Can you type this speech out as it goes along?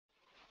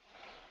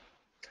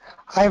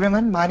Hi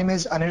everyone, my name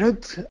is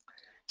Anirudh.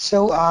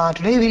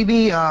 Today we'll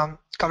be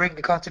covering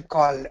the concept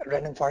called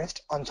random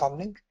forest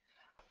ensembling.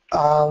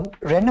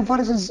 Random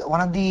forest is one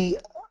of the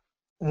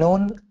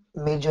known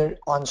major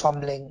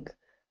ensembling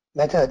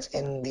methods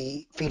in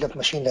the field of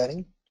machine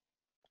learning.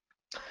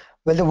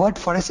 Well, the word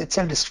forest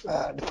itself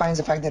defines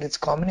the fact that it's a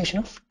combination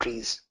of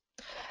trees,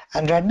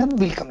 and random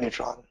will come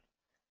later on.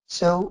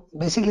 So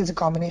basically, it's a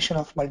combination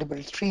of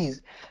multiple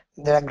trees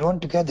that are grown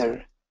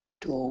together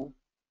to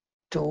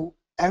to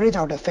average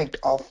out effect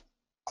of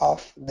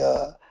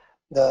the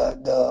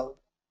the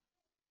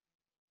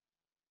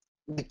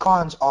the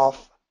cons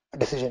of a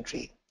decision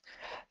tree.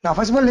 Now,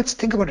 first of all, let's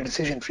think about a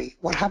decision tree.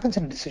 What happens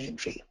in a decision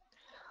tree?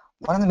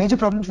 One of the major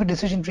problems with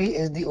decision tree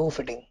is the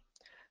overfitting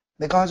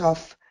because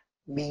of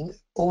being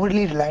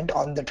overly reliant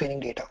on the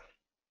training data.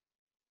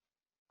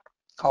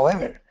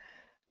 However,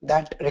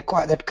 that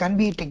can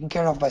be taken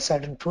care of by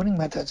certain pruning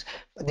methods,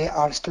 but they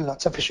are still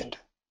not sufficient.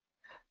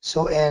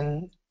 So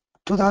in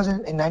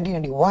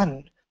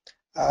 1991,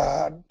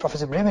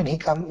 Professor Bremen he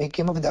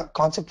came up with a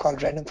concept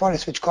called random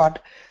forest, which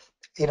got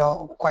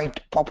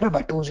quite popular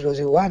by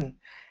 2001,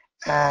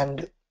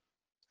 and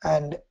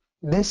and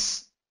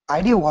this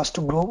idea was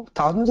to grow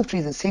thousands of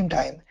trees at the same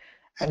time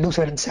and do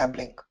certain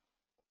sampling.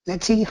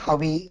 Let's see how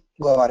we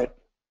go about it.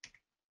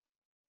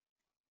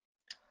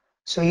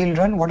 So you'll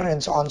run what are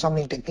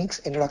ensembling techniques,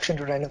 introduction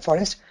to random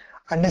forest,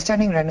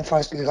 understanding random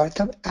forest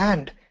algorithm,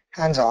 and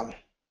hands-on.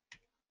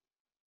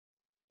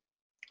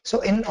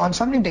 So in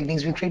ensembling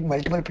techniques, we create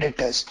multiple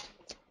predictors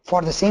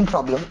for the same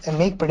problem and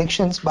make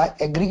predictions by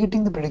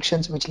aggregating the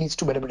predictions, which leads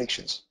to better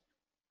predictions.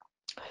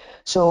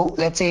 So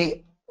let's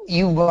say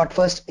you got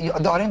first,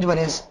 the orange one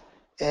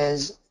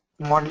is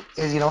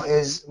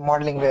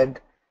modeling with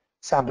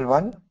sample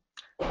 1.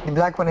 The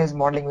black one is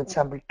modeling with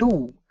sample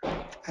 2,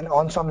 and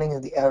ensembling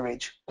is the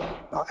average.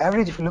 Now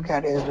average, if you look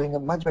at it, is doing a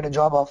much better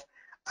job of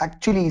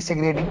actually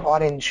segregating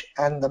orange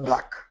and the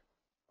black.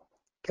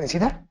 Can you see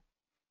that?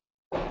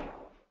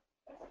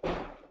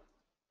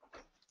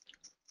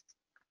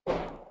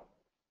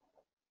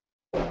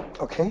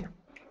 Okay.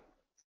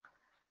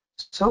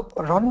 So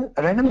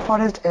random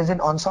forest is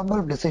an ensemble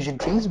of decision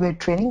trees where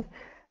training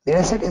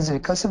dataset is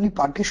recursively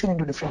partitioned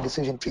into different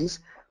decision trees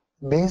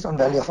based on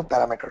value of a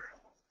parameter.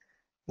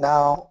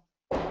 Now,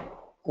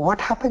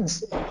 what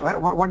happens?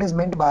 What is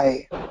meant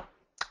by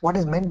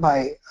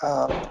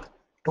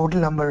total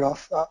number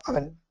of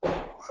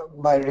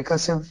by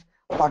recursive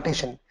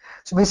partition?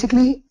 So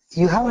basically,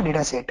 you have a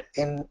data set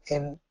in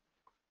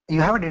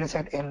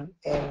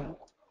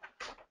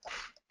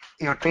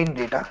your training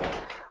data.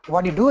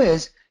 What you do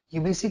is you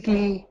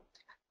basically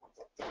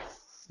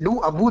do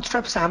a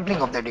bootstrap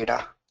sampling of the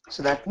data.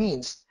 So that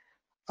means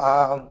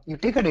you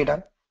take a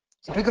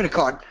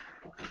record,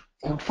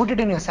 you put it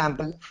in your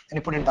sample and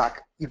you put it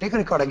back. You take a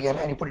record again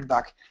and you put it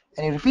back,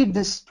 and you repeat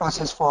this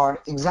process for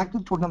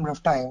exactly total number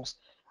of times,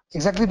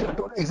 exactly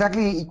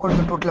equal to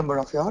the total number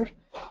of your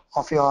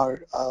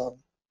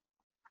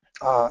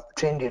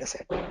trained data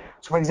set.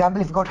 So for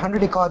example, if you've got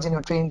 100 records in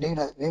your trained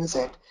data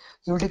set,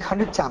 you will take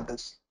 100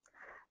 samples.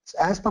 So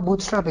as per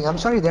bootstrapping, I'm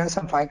sorry, there are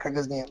some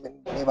firecrackers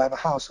nearby my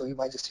house, so you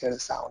might just hear the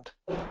sound.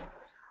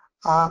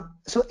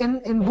 So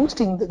in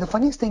boosting, the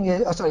funniest thing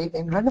is,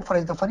 in random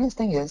forest, the funniest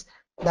thing is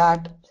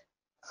that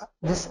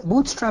this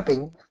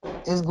bootstrapping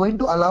is going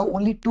to allow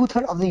only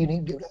 2/3 of the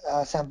unique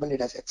sample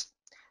data sets.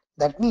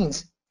 That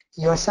means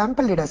your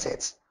sample data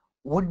sets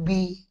would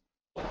be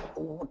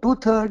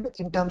 2/3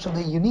 in terms of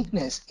the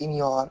uniqueness in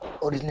your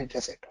original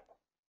data set.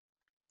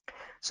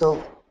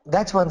 So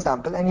that's one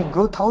sample, and you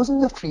grow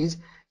thousands of trees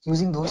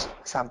using those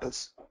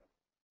samples.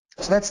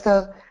 So that's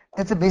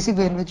the basic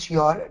way in which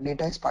your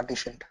data is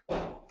partitioned.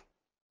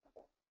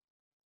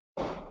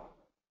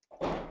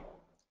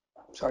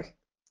 Sorry.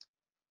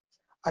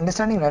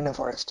 Understanding random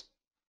forest.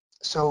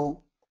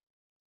 So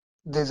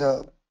there's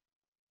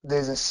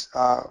this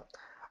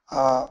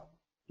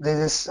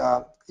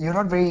you're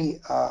not very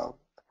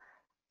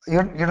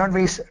you're not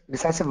very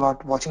decisive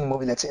about watching a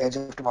movie, let's say Edge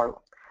of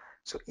Tomorrow.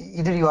 So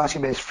either you ask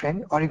your best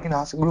friend or you can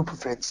ask a group of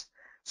friends.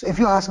 So if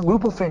you ask a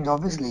group of friends,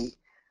 obviously,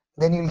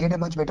 then you'll get a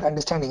much better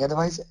understanding.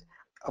 Otherwise,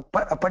 a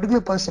particular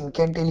person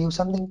can tell you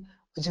something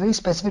which is very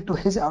specific to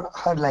his or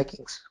her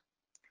likings,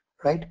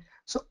 right?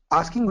 So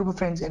asking group of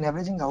friends and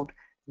averaging out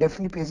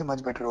definitely plays a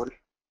much better role,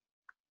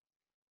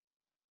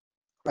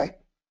 right?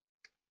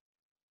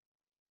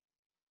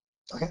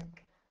 Okay.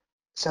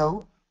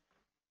 So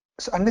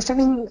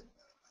understanding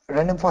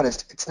random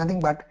forest, it's nothing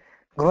but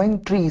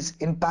growing trees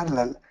in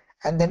parallel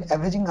and then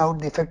averaging out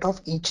the effect of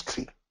each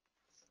tree.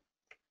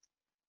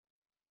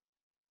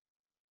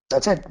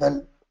 That's it.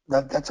 Well,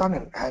 that's on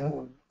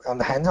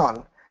the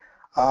hands-on.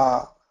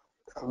 Uh,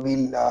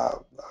 we'll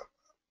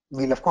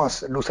we'll of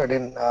course do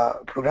certain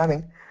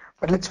programming,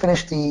 but let's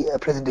finish the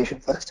presentation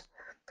first.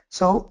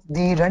 So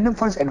the random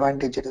forest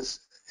advantage it is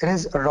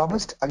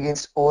robust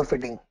against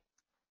overfitting.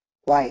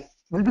 Why?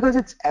 Well, because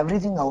it's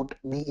averaging out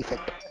the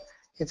effect.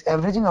 It's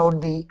averaging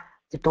out the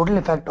total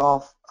effect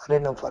of a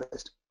random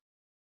forest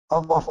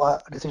of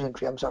a decision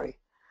tree. I'm sorry.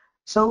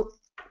 So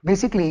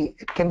Basically,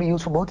 it can be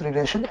used for both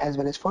regression as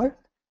well as for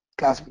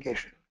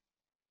classification.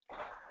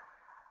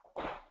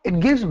 It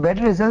gives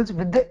better results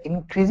with the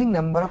increasing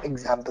number of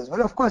examples.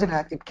 Well, of course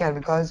it can,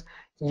 because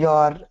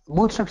your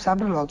bootstrap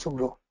sample will also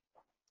grow.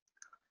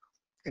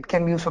 It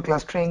can be used for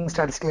clustering,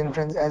 statistical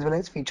inference, as well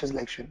as feature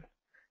selection.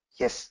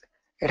 Yes,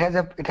 it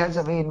has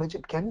a way in which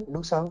it can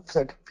do some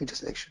certain feature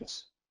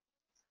selections.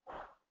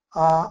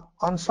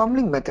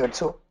 Ensembling method.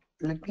 So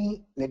let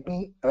me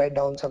write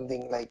down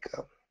something like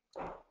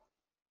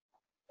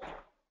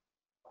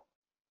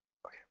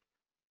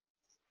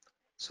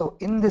so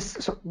in this,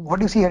 so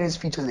what you see here is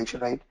feature selection,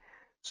 right?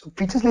 So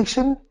feature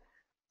selection,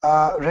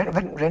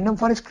 when random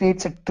forest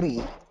creates a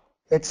tree,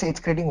 let's say it's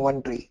creating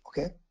one tree,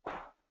 okay,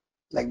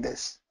 like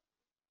this.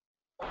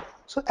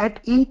 So at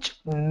each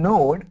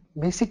node,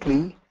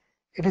 basically,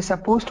 it is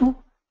supposed to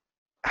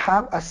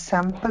have a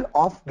sample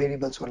of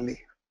variables only.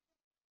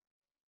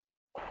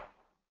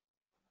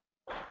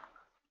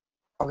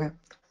 Okay.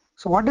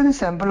 So what does the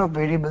sample of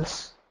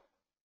variables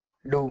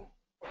do?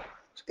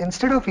 So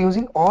instead of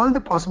using all the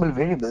possible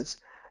variables,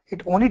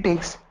 it only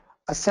takes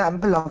a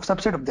sample of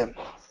subset of them.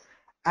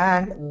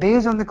 And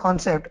based on the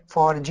concept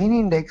for Gini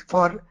index,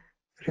 for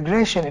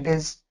regression, it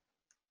is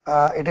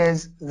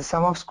the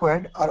sum of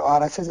squared, or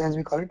RSS as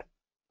we call it.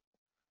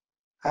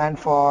 And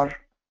for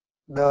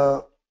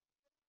the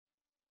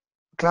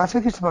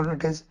classification problem,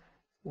 it is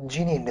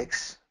Gini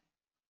index.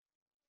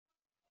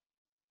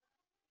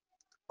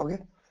 Okay.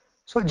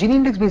 So Gini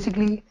index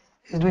basically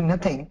is doing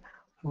nothing,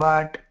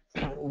 but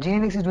Gini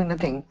index is doing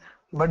nothing,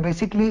 but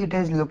basically it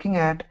is looking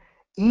at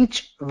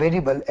each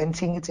variable and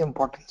seeing its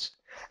importance.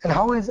 And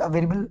how is a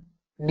variable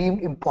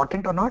deemed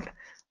important or not?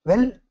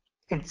 Well,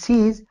 it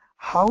sees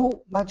how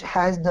much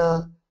has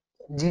the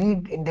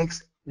Gini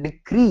index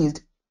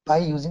decreased by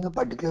using a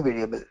particular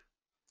variable.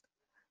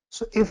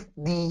 So if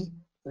the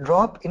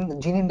drop in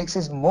Gini index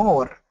is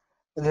more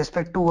with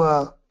respect to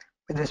a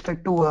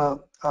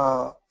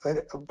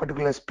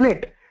particular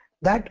split,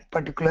 that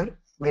particular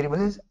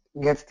variable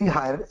gets the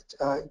higher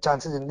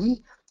chances in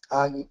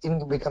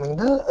becoming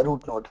the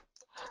root node.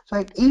 So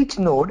at each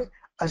node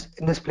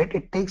in the split,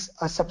 it takes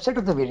a subset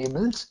of the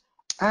variables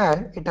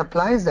and it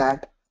applies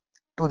that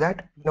to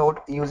that node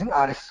using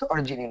RSS or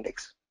Gini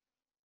index.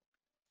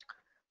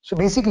 So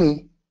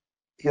basically,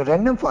 your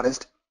random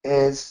forest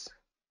is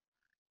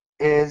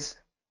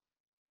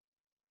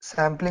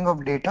sampling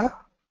of data.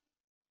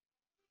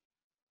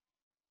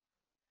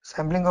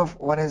 Sampling of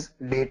one is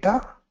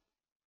data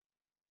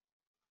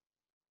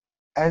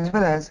as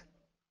well as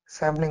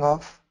sampling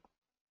of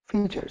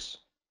features.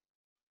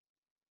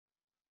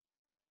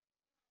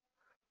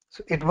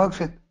 So it works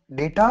with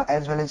data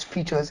as well as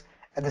features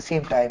at the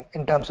same time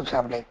in terms of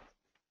sampling.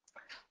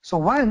 So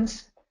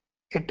once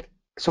it,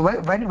 so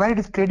when it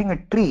is creating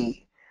a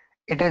tree,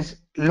 it is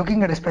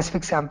looking at a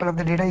specific sample of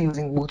the data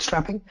using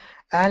bootstrapping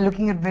and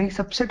looking at very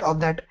subset of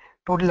that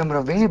total number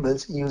of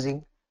variables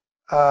using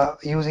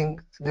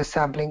this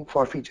sampling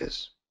for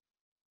features.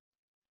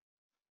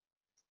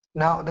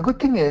 Now the good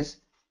thing is,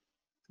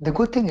 or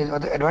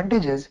the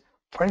advantage is,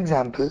 for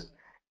example,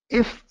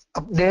 if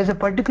there is a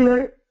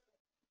particular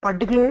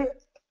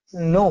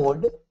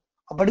node,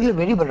 a particular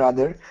variable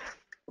rather,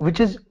 which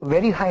is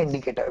very high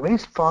indicator, very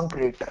strong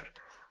predictor.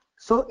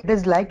 So it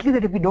is likely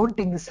that if we don't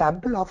take the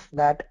sample of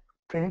that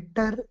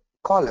predictor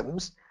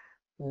columns,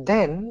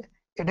 then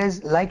it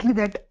is likely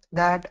that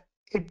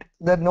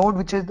the node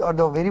which is, or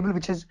the variable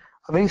which is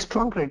a very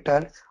strong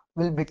predictor,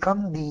 will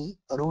become the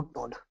root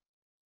node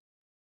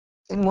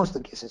in most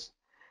of the cases.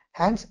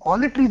 Hence, all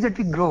the trees that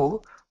we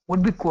grow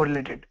would be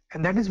correlated,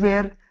 and that is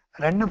where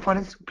random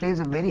forest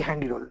plays a very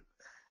handy role.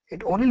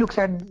 It only looks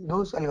at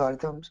those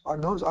algorithms, or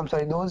those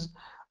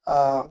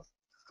uh,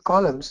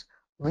 columns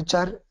which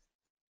are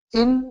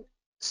in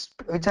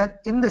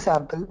the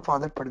sample for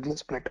that particular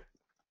split.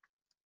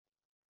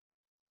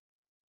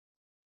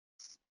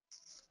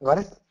 Got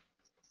it?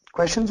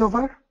 Question so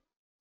far?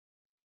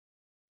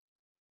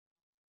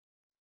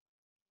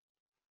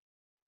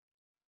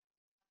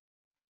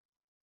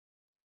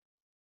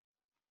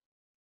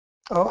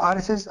 Oh,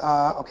 RSS.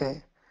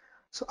 Okay.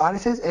 So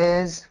RSS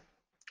is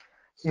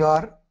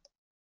your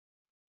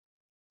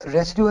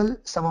residual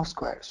sum of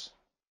squares.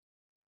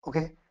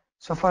 Okay.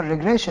 So for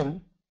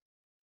regression,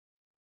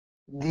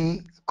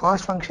 the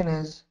cost function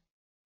is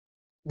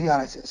the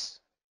RSS,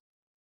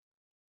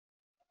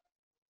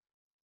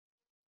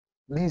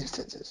 these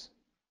distances.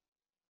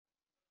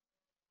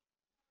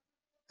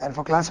 And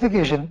for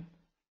classification,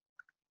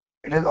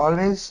 it is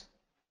always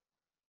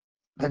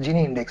the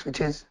Gini index,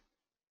 which is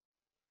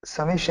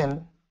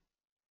summation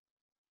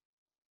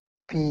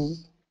p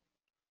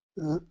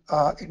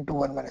into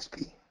 1 minus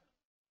p.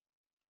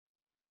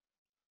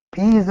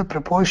 P is the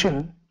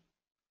proportion.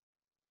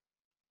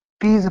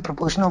 P is the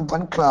proportion of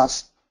one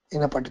class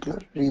in a particular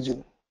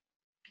region.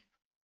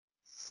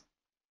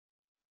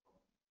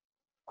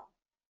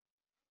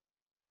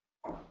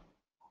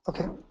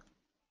 Okay,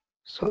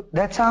 so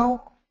that's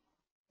how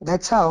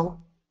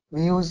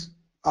we use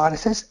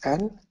RSS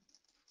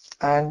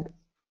and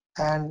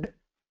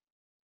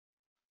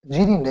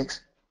Gini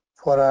index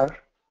for our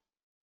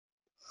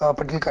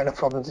particular kind of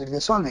problems that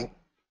they're solving.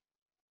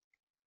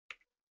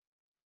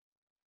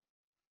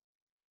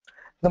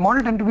 The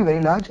model tend to be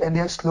very large and they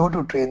are slow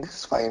to train. This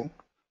is fine.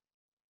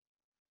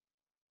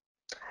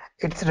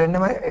 Its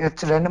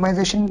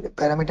randomization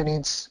parameter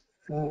needs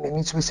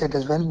to be set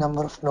as well.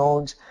 Number of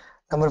nodes,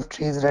 number of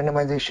trees,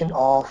 randomization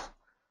of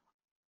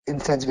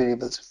instance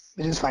variables,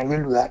 which is fine.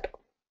 We'll do that.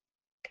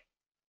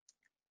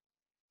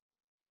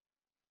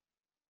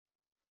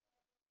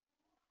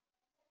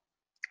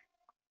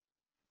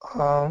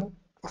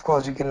 Of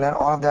course, you can learn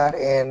all of that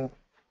in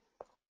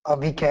a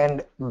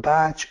weekend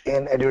batch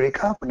in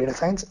Edureka for data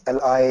science.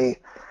 I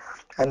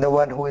am the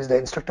one who is the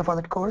instructor for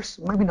that course.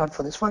 Maybe not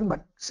for this one,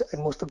 but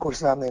in most of the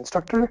courses I'm the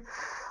instructor.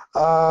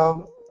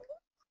 The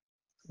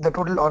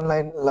total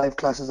online live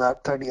classes are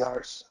 30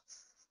 hours.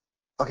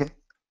 Okay.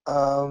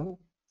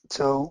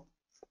 So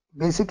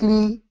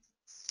basically,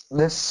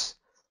 this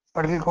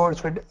particular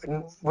course would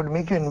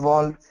make you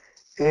involved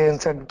in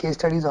certain case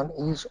studies on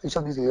each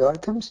of these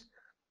algorithms,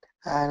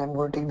 and I'm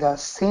going to take the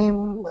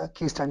same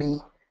case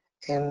study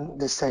in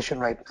this session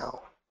right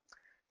now.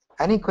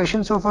 Any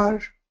questions so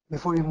far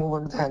before we move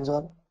on to the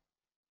hands-on?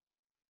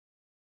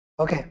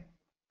 Okay,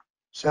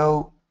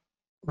 so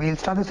we'll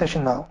start the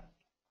session now.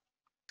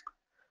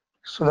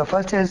 So the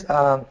first is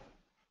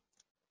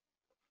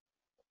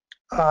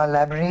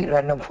library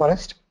random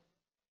forest.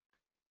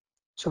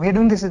 So we are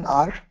doing this in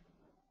R.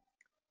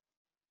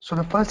 So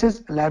the first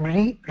is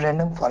library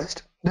random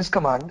forest. This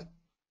command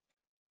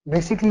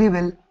basically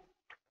will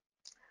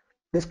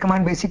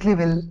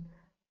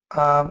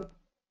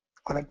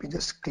or let me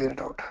just clear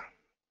it out.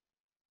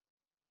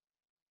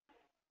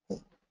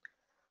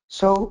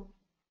 So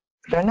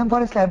random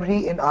forest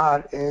library in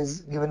R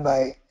is given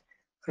by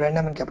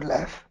random in capital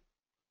F.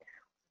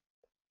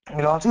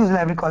 We'll also use a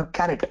library called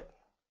caret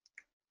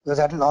because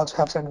that will also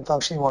have certain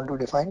function you want to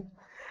define.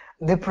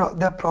 The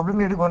problem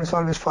we're going to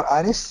solve is for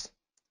iris.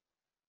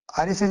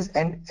 Iris is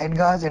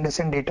Edgar's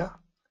Anderson data.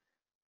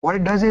 What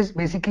it does is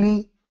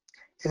basically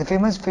the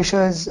famous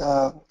Fisher's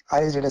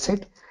iris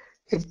dataset.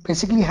 It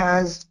basically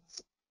has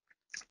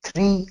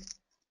three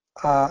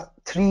what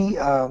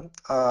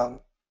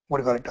do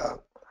you call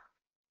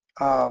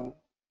it?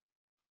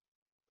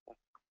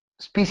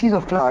 Species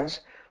of flowers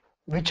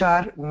which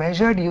are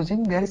measured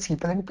using their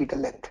sepal and petal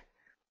length.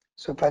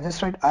 So if I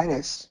just write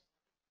iris,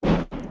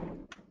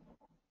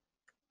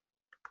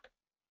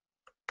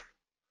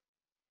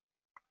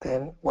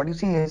 then what you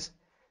see is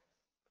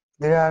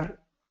there are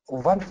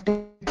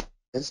 150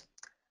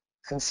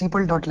 and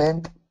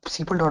sepal.length,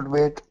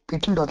 sepal.width,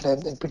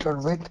 petal.length, and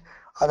petal.width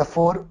are the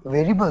four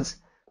variables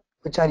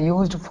which are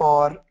used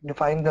for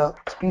defining the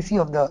species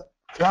of the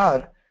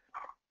flower.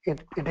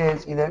 It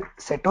is either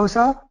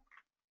setosa,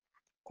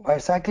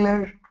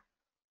 versicolor,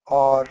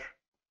 or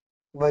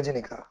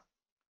virginica.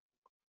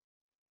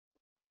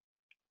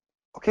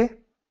 Okay,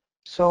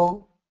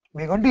 so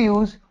we're going to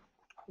use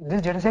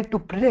this dataset to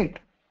predict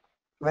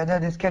whether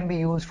this can be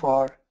used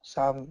for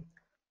some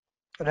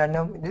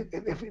random,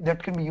 if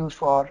that can be used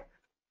for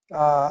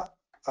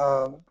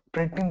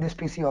predicting the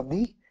species of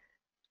the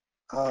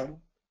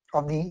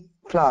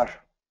flower.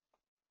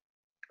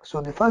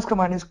 So the first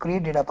command is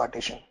create data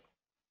partition.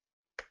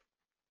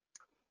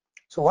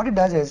 So what it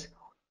does is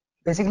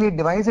basically it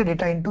divides the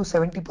data into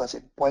 70%.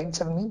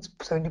 0.7 means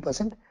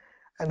 70%,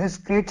 and this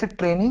creates a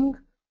training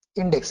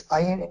index,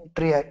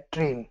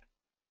 train.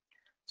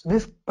 So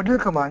this particular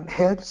command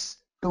helps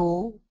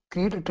to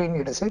create a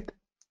training dataset.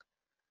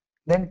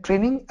 Then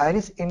training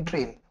iris in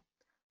train,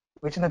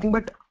 which is nothing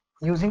but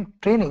using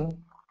training,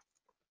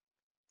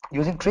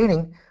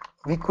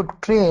 we could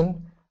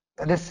train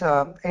this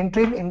in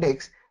train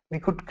index. We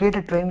could create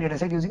a training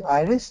dataset using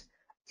iris,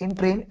 in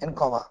train, and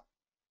comma.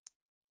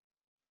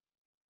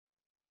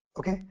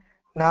 Okay.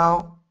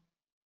 Now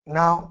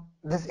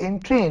this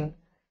in train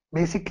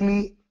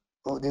basically.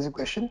 Oh, there's a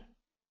question.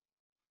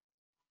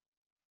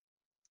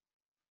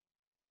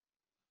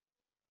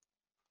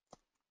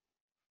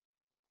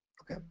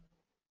 Okay.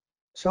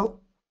 So,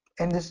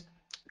 and this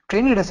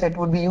training dataset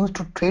would be used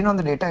to train on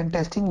the data, and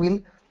testing will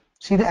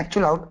see the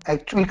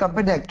we'll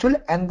compare the actual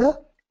and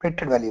the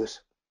predicted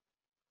values.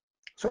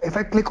 So if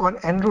I click on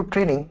en route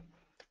training,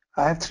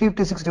 I have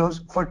 356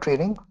 rows for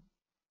training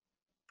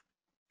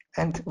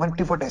and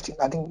 150 for testing.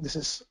 I think this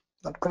is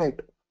not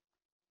correct.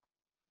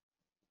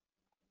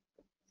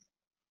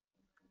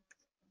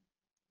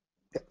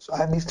 Yeah, so I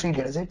have these three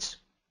datasets.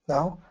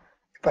 Now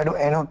if I do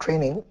en route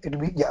training, it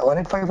will be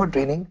 185 for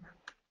training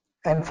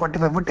and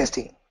 45 for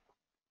testing.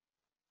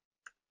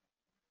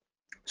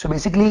 So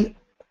basically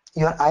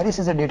your iris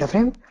is a data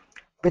frame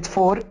with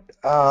four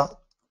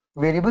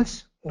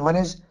variables. One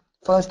is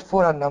first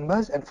four are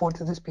numbers and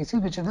fourth is the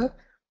species, which is the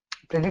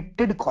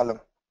predicted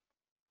column.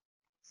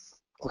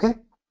 Okay,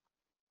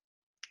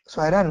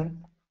 so I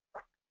run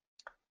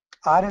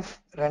rf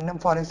random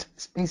forest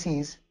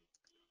species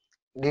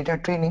data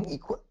training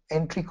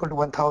entry equal to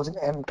 1000,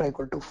 mtry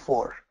equal to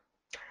 4.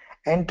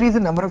 Entry is the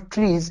number of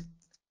trees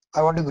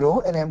I want to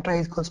grow, and mtry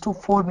is equals to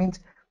 4 means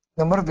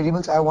number of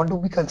variables I want to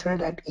be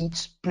considered at each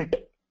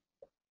split.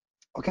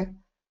 Okay,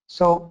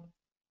 so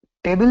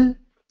table.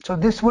 So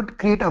this would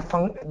create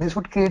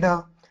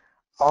a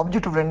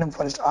object of random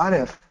forest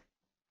RF.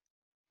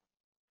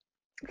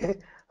 Okay,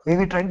 we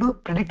were trying to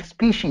predict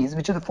species,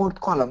 which is the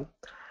fourth column,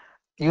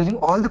 using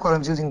all the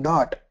columns using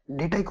dot.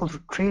 Data equals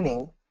to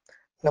training.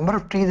 Number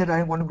of trees that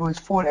I want to grow is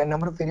 4, and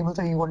number of variables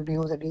that you want to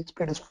use at each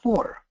spread is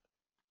 4.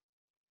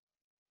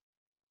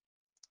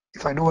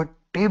 If I do a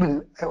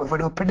table, if I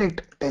do a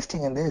predict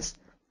testing in this,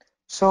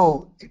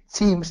 so it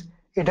seems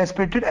it has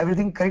predicted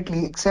everything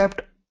correctly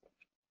except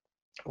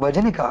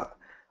Virginica,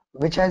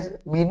 which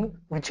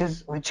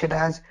it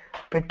has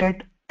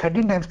predicted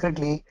 13 times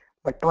correctly,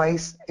 but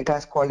twice it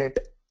has called it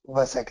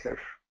versicolor.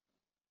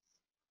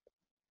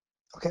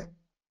 Okay.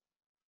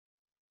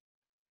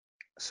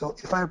 So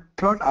if I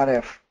plot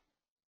RF,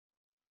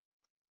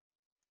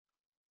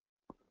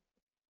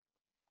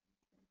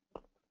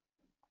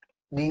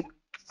 the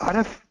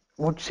RF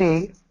would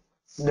say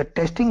the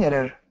testing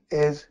error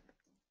is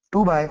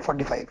 2 by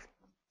 45.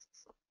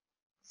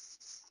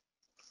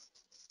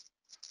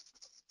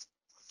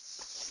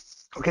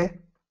 Okay,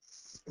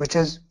 which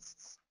is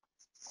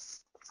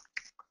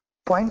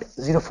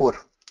 0.04.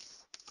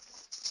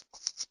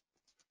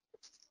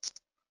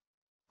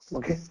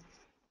 Okay,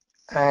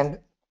 and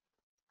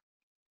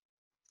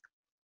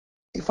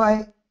if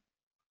I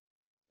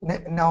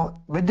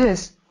now with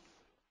this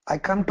I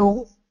come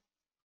to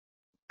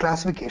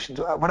classification.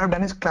 So what I've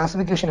done is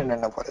classification in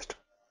random forest.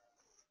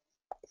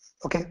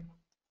 Okay,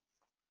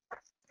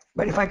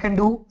 but if I can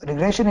do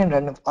regression in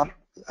random, or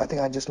I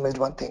think I just missed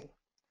one thing.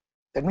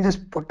 Let me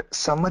just put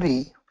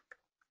summary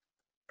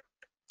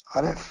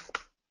RF,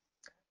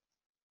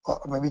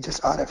 or maybe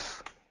just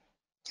RF.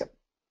 Yep.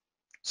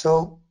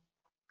 So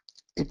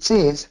it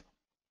says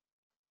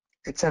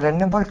it's a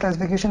random forest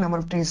classification. Number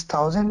of trees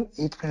 1000.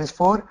 Each spread is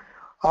 4.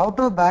 Out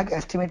of bag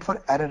estimate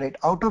for error rate.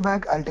 Out of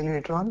bag I'll tell you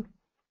later on.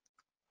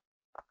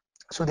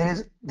 So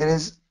this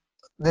is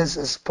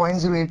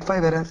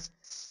 0.085 error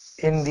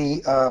in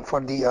the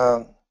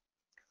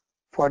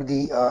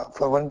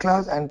for one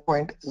class and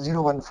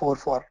 0.014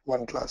 for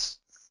one class.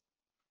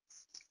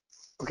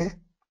 Okay,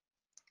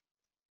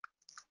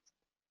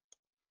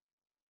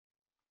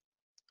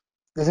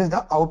 this is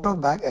the out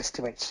of bag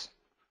estimates.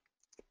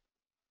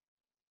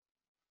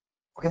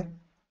 Okay,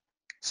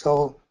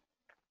 so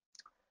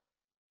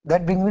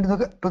that brings me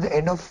to the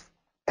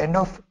end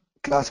of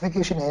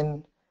classification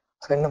in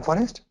random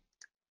forest.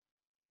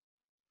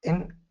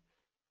 In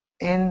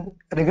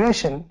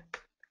regression,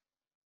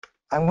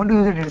 I'm going to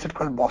use a dataset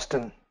called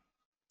Boston.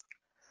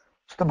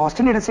 So the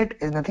Boston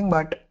dataset is nothing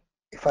but,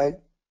 if I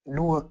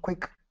do a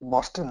quick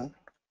Boston,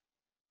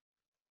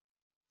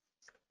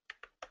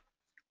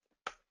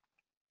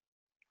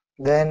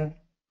 then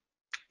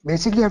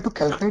basically you have to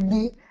calculate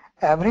the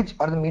average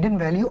or the median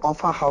value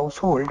of a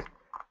household,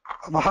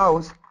 of a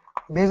house,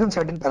 based on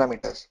certain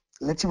parameters.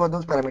 Let's see what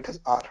those parameters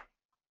are.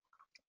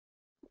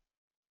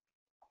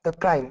 The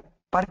crime,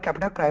 per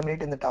capita crime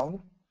rate in the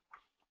town,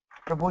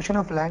 proportion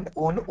of land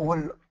owned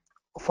over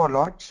for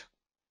lots,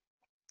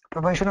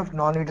 proportion of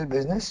non-retail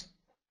business,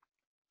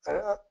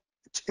 uh,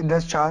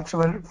 does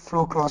chargeable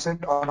flow cross it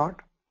or not,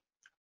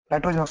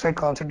 nitrogen oxide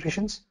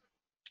concentrations,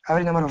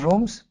 average number of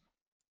rooms,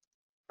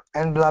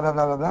 and blah blah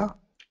blah blah blah.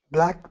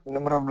 Black,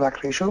 number of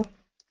black ratio,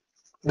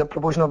 the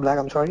proportion of black,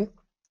 I'm sorry,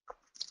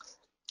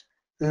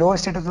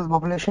 lowest status of the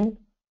population,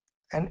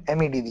 and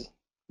MEDV,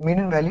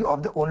 median value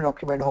of the owner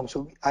occupied home.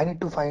 So I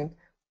need to find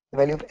the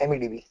value of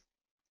MEDV.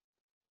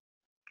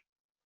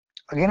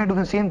 Again, I do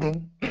the same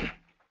thing.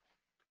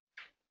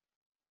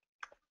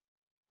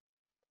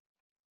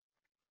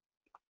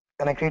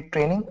 And I create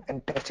training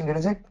and testing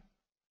dataset.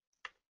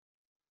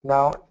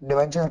 Now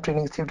dimension of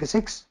training is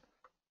 56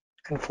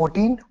 and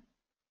 14.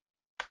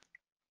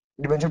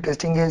 Dimension of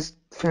testing is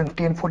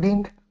 50 and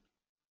 14.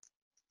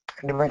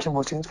 And dimension of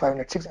hosting is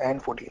 506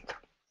 and 14.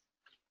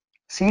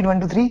 Seed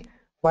 1 to 3.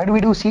 Why do we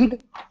do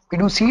seed? We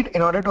do seed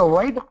in order to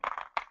avoid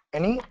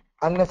any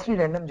unnecessary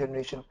random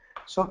generation.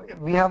 So if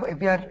we are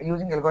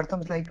using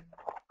algorithms like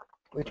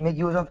which make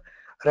use of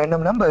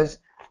random numbers,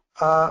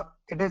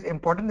 it is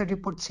important that you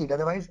put seed.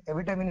 Otherwise,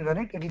 every time you run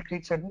it, it will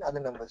create certain other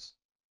numbers.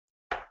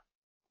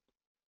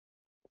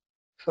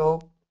 So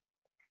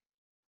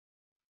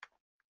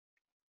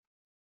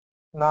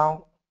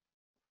now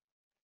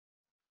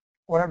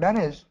what I've done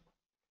is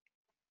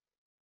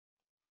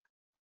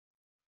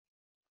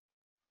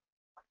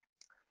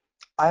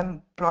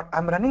I'm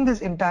running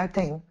this entire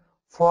thing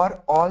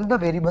for all the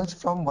variables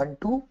from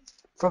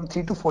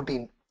 3 to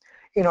 14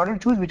 in order to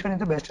choose which one is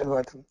the best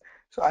algorithm.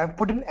 So I've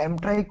put in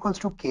mtry equals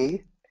to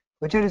k,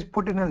 which is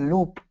put in a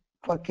loop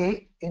for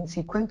k in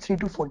sequence 3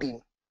 to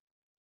 14.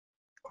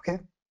 Okay,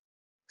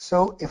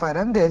 so if I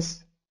run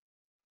this,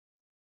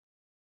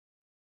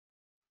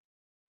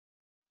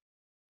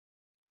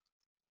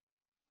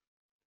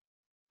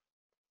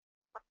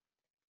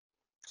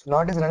 so now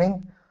it is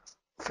running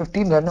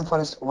 15 random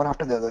forests one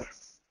after the other.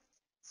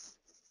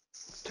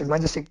 So it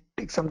might just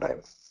take some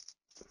time.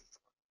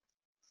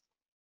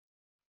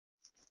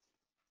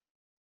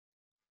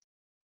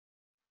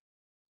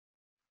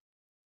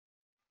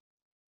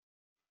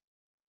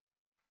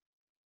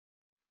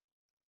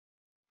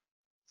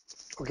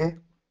 Okay.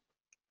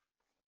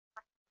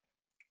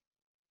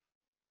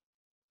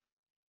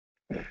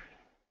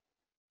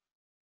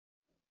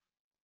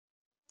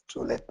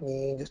 So let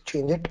me just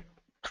change it.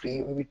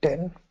 3, maybe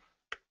 10.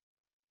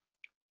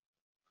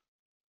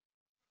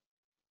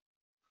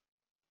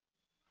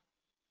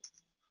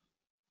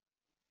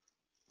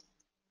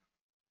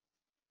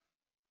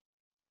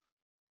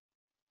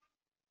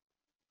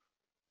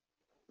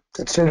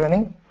 It's still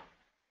running.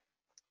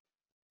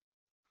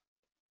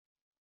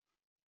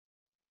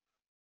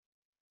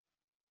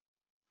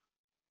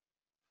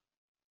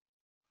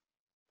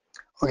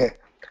 Okay,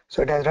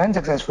 so it has run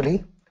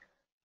successfully.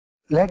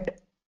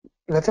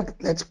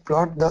 Let's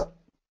plot the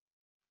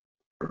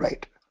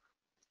right.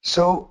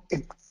 So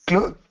it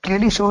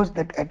clearly shows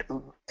that at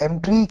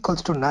M3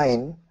 equals to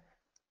 9,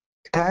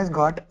 it has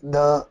got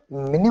the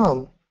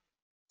minimum.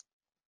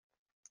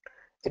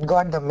 It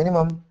got the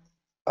minimum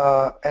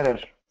error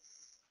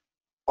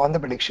on the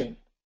prediction.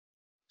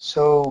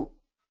 So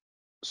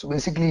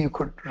basically, you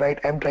could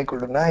write M3 equal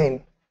to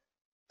 9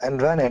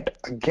 and run it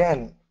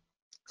again.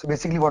 So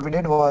basically, what we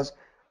did was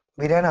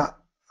we ran a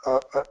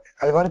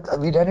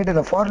algorithm. We ran it in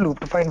a for loop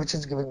to find which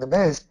is giving the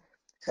best,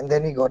 and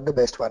then we got the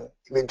best one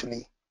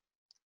eventually.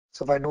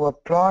 So if I do a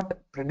plot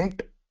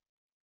predict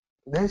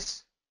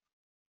this,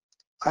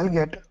 I'll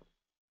get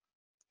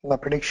my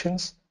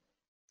predictions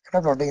and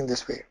I'm plotting in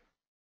this way.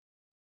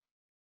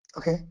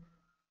 Okay,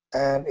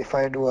 and if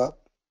I do a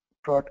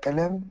plot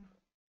lm,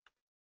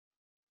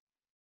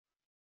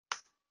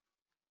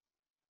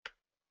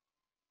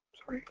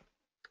 sorry.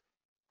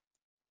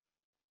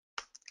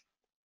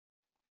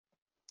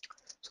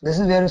 So this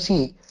is where you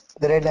see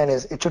the red line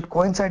is. It should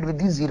coincide with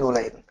the 0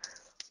 line,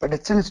 but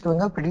it still is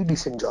doing a pretty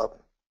decent job.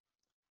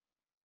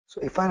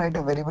 So if I write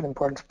a variable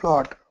importance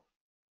plot,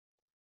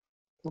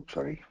 oops,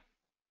 sorry.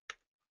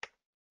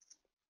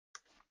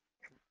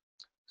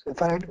 So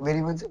if I write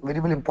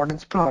variable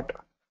importance plot,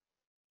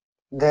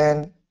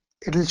 then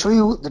it will show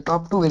you the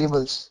top two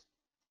variables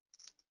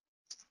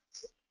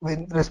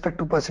with respect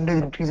to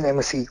percentage increase in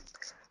MSE.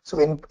 So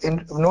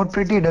in node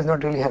pretty it does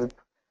not really help.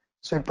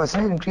 So in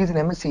percentage increase in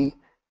MSE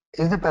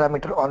is the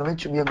parameter on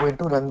which we are going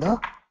to run the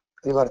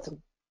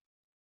algorithm.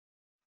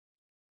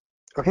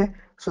 Okay,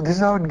 so this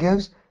is how it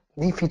gives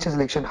the feature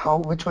selection, how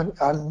which one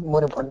are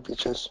more important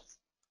features.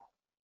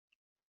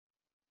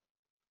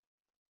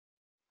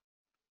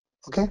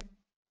 Okay,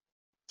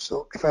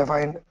 so if I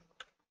find,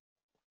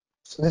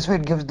 so this way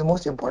it gives the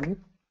most important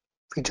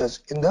features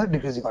in the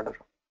decreasing order.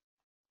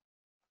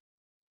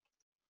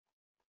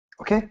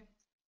 Okay,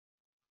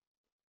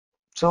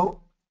 so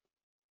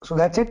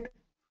that's it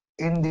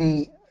in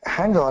the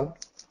hands-on.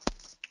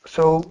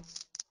 So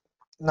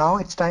now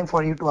it's time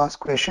for you to ask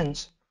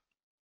questions.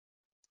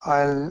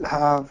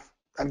 I'll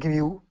give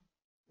you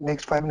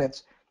next 5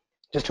 minutes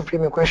just to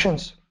frame your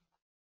questions.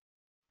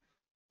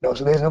 No,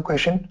 so there's no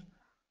question.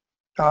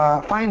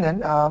 Fine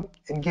then.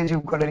 In case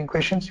you've got any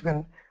questions, you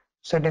can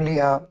certainly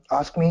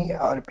ask me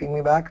or ping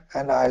me back,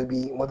 and I'll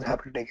be more than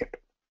happy to take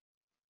it.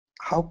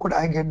 How could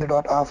I get the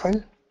 .r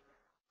file?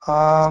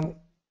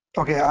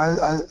 Okay,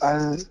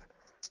 I'll.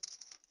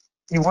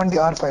 You want the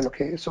R file?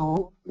 Okay,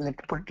 so let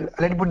me put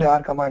the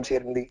R commands here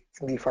in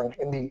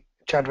the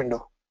chat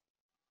window.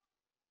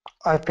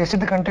 I've pasted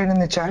the content in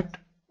the chat.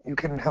 You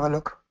can have a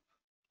look.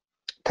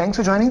 Thanks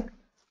for joining.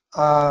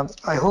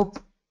 I hope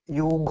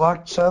you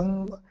got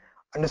some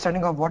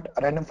understanding of what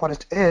a random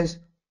forest is.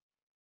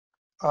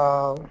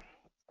 I'll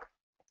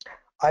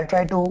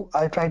try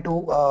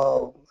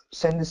to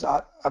send this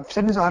I've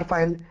sent this R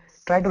file.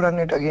 Try to run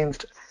it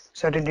against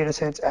certain data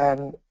sets,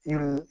 and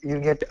you'll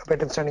get a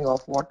better understanding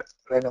of what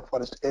random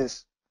forest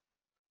is.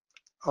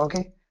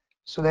 Okay,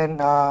 so then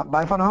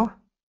bye for now.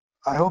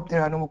 I hope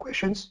there are no more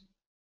questions,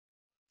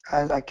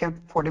 as I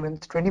kept 40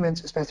 minutes, 20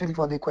 minutes specifically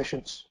for the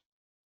questions.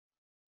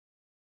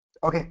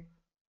 Okay,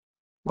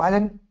 bye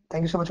then.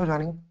 Thank you so much for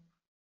joining.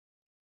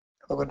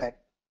 Have a good night.